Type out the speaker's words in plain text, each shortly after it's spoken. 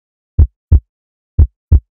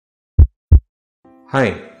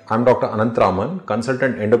Hi, I'm Dr. Anantharaman,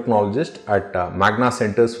 consultant endocrinologist at Magna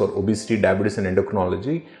Centers for Obesity, Diabetes and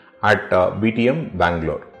Endocrinology at BTM,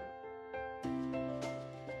 Bangalore.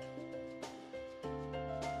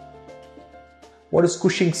 What is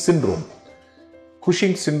Cushing syndrome?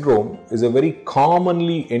 Cushing syndrome is a very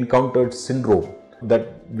commonly encountered syndrome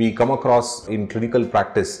that we come across in clinical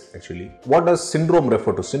practice actually. What does syndrome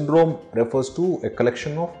refer to? Syndrome refers to a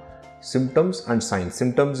collection of symptoms and signs.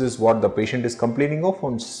 Symptoms is what the patient is complaining of,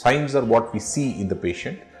 and signs are what we see in the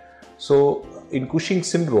patient. So in Cushing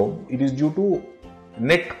syndrome, it is due to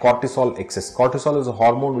net cortisol excess. Cortisol is a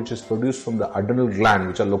hormone which is produced from the adrenal gland,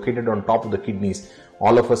 which are located on top of the kidneys.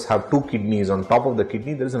 All of us have two kidneys. On top of the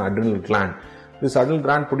kidney there is an adrenal gland. This adrenal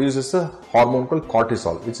gland produces a hormone called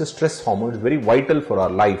cortisol. It's a stress hormone. It's very vital for our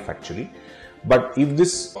life actually. But if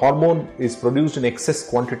this hormone is produced in excess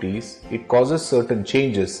quantities, it causes certain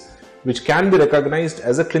changes which can be recognized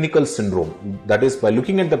as a clinical syndrome. That is, by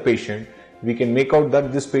looking at the patient, we can make out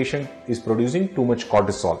that this patient is producing too much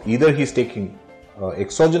cortisol. Either he is taking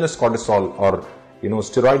exogenous cortisol or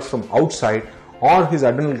steroids from outside, or his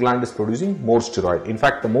adrenal gland is producing more steroid. In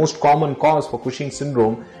fact, the most common cause for Cushing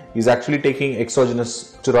syndrome is actually taking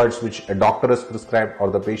exogenous steroids which a doctor has prescribed or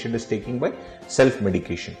the patient is taking by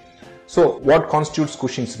self-medication. So what constitutes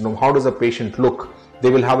Cushing syndrome? How does a patient look? They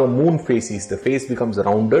will have a moon facies. The face becomes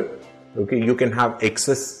rounded. Okay, you can have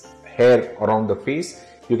excess hair around the face.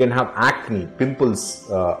 You can have acne, pimples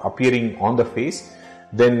appearing on the face.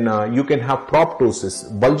 Then you can have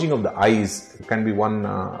proptosis, bulging of the eyes can be one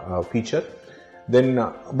feature. Then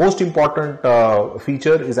most important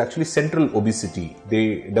feature is actually central obesity.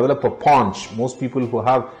 They develop a paunch. Most people who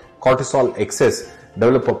have cortisol excess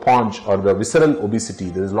develop a paunch or the visceral obesity.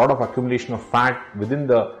 There is a lot of accumulation of fat within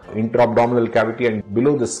the intraabdominal cavity and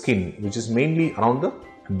below the skin, which is mainly around the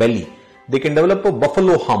belly. They can develop a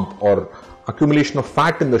buffalo hump or accumulation of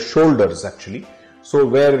fat in the shoulders actually. So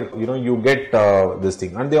where you get this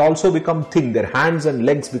thing, and they also become thin. Their hands and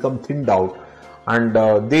legs become thinned out,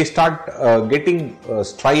 and they start getting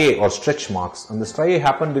striae or stretch marks. And the striae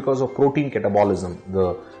happen because of protein catabolism.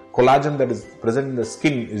 The collagen that is present in the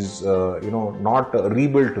skin is not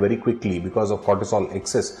rebuilt very quickly because of cortisol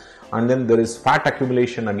excess, and then there is fat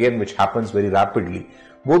accumulation again which happens very rapidly.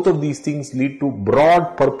 Both of these things lead to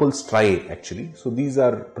broad purple striae actually. So these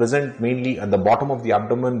are present mainly at the bottom of the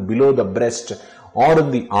abdomen, below the breast, or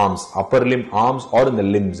in the arms, upper limb arms, or in the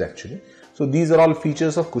limbs actually. So these are all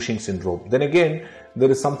features of Cushing syndrome. Then again,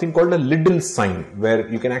 there is something called a Lidlle sign, where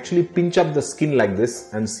you can actually pinch up the skin like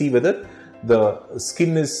this and see whether the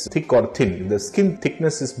skin is thick or thin. If the skin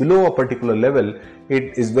thickness is below a particular level,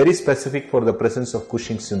 it is very specific for the presence of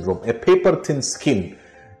Cushing syndrome. A paper thin skin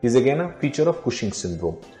is again a feature of Cushing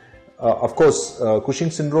syndrome. Of course, Cushing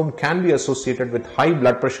syndrome can be associated with high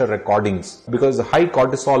blood pressure recordings because the high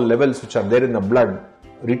cortisol levels which are there in the blood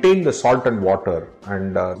retain the salt and water,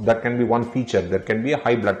 and that can be one feature. There can be a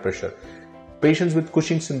high blood pressure. Patients with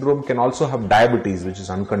Cushing syndrome can also have diabetes which is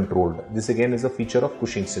uncontrolled. This again is a feature of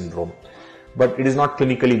Cushing syndrome, but it is not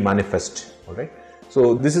clinically manifest. Alright.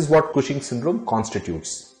 So this is what Cushing syndrome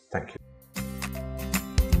constitutes.